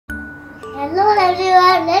Hello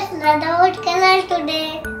everyone, let's learn about color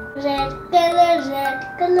today. Red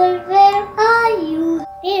color, where are you?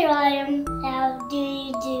 Here I am, how do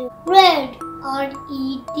you do? Red,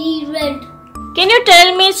 R-E-D, red. Can you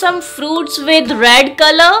tell me some fruits with red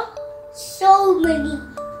color? So many.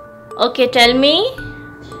 Okay, tell me.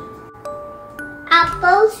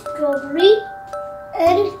 Apple, strawberry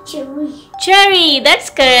and cherry. Cherry, that's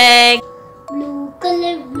correct. Blue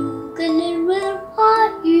color, where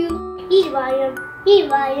are you? Here I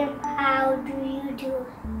am, how do you do?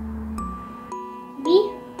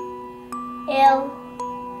 B-L-U-E.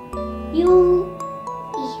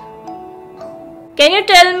 Can you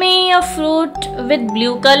tell me a fruit with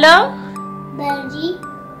blue color? Berry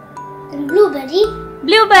and blueberry.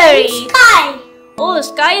 Blueberry. And sky. Oh,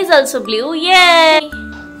 sky is also blue. Yay!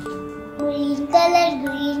 Green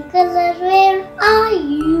color, where are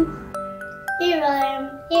you? Here I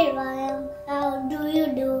am, how do you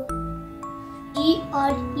do?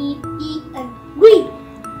 G-R-E-E-N, green.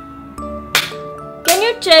 Can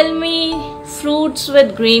you tell me fruits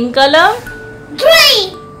with green color?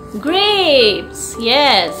 Green. Grapes.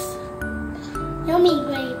 Yes. Yummy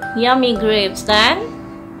grape. Yummy grapes. Then?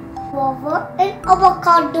 Guava and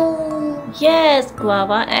avocado. Yes,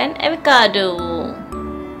 guava and avocado.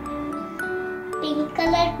 Pink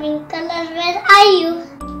color, where are you?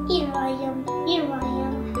 Here I am,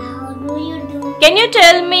 how do you do? Can you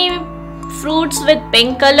tell me fruits with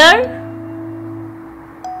pink color?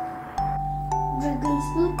 Dragon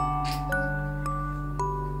fruit,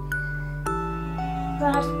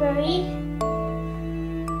 raspberry,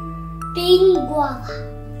 pink guava.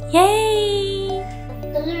 Yay!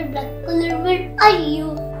 Black color, where are you?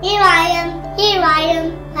 Here I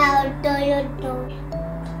am, how do you do?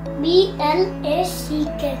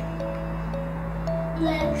 B-L-A-C-K.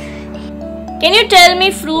 Black. Can you tell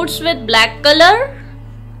me fruits with black color?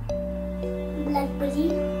 Blackberry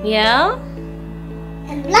Yeah.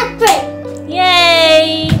 and blackberry.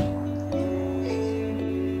 Yay!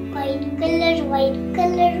 White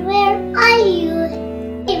color, where are you?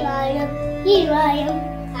 Here I am,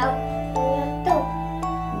 how do you do?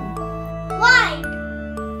 White.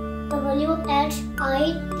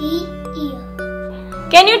 W-H-I-T-E.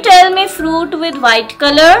 Can you tell me fruit with white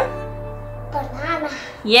color? Banana.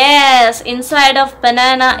 Yes, inside of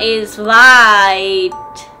banana is white.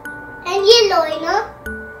 And yellow,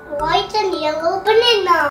 White and yellow banana.